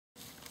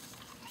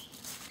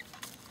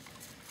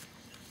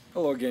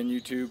Hello again,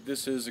 YouTube.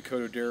 This is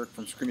Dakota Derek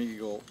from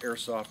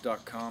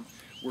ScreamingEagleAirsoft.com.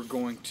 We're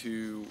going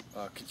to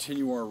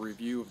continue our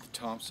review of the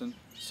Thompson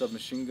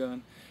submachine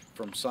gun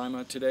from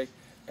Cyma today,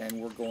 and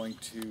we're going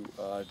to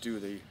do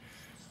the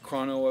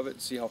chrono of it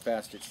and see how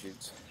fast it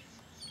shoots.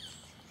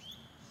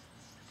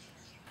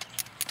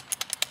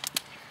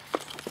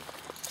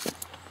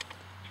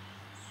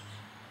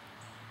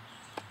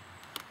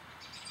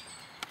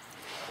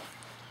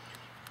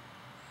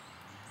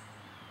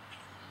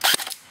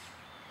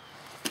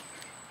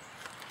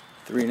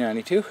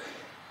 .392.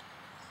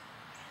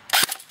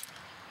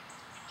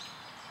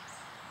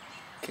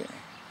 Okay.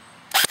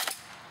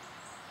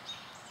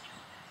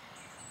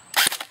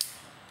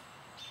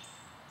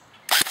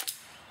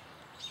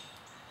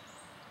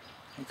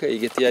 Okay, you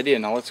get the idea.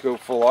 Now let's go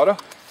full auto.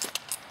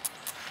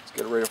 Let's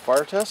get a rate of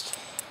fire test.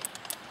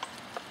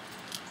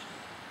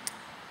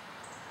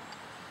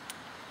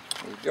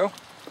 There we go.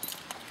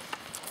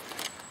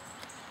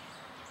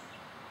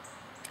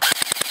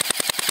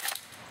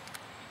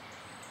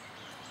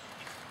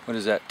 What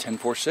is that,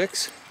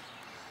 10.46?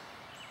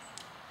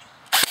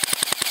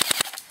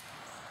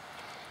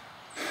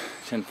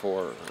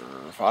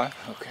 10.45,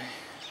 okay.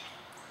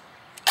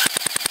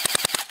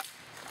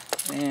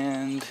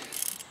 And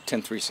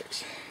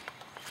 10.36.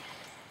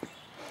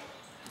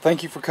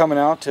 Thank you for coming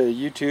out to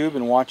YouTube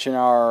and watching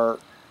our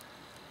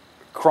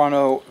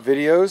chrono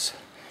videos.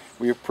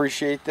 We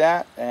appreciate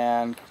that,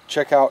 and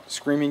check out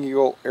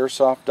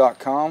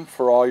ScreamingEagleAirsoft.com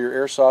for all your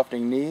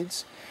airsofting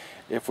needs.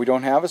 If we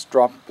don't have us,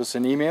 drop us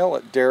an email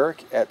at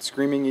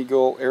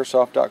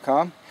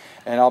derek@ScreamingEagleAirsoft.com,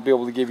 and I'll be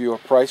able to give you a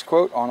price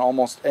quote on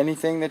almost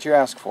anything that you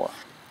ask for.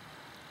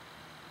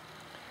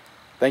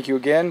 Thank you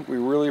again. We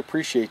really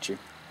appreciate you.